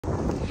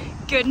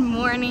Good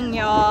morning,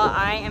 y'all.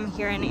 I am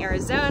here in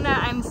Arizona.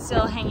 I'm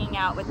still hanging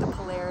out with the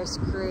Polaris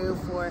crew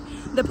for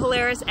the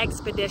Polaris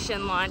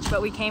Expedition launch,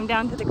 but we came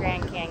down to the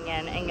Grand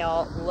Canyon and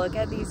y'all, look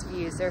at these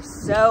views. They're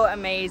so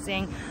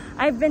amazing.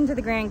 I've been to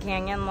the Grand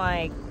Canyon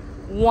like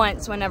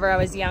once whenever I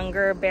was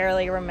younger,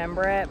 barely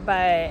remember it,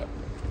 but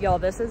y'all,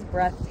 this is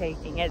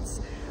breathtaking.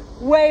 It's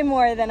way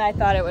more than I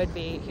thought it would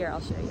be. Here, I'll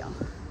show y'all.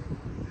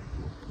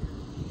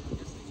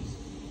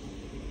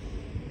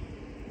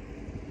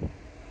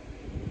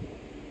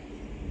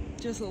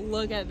 Just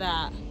look at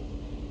that.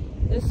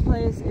 This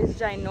place is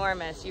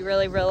ginormous. You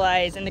really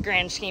realize in the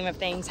grand scheme of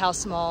things how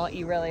small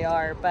you really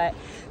are. But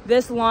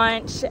this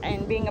launch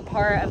and being a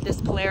part of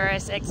this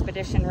Polaris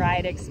Expedition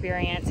ride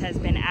experience has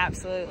been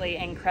absolutely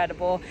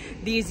incredible.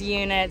 These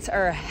units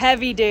are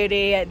heavy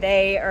duty.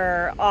 They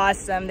are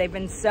awesome. They've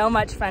been so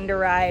much fun to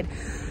ride.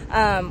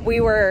 We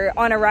were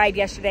on a ride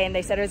yesterday and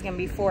they said it was gonna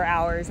be 4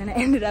 hours and it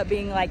ended up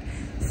being like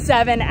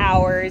 7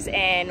 hours,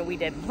 and we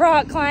did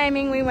rock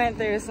climbing. We went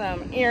through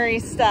some eerie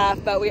stuff,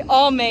 but we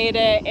all made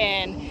it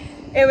and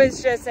it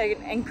was just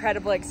an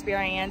incredible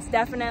experience.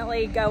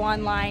 Definitely go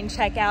online,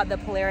 check out the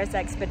Polaris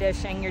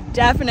Expedition. You're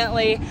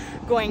definitely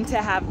going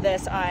to have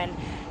this on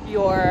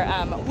your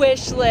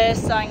wish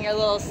list, on your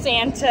little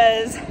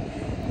Santas.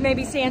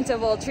 Maybe Santa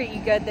will treat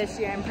you good this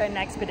year and put an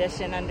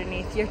expedition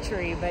underneath your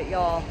tree, but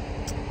y'all,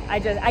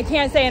 I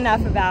can't say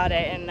enough about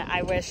it, and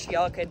I wish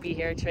y'all could be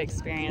here to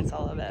experience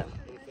all of it.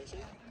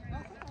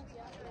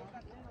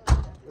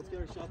 Let's get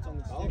our shots on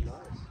the stage. Oh,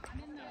 nice.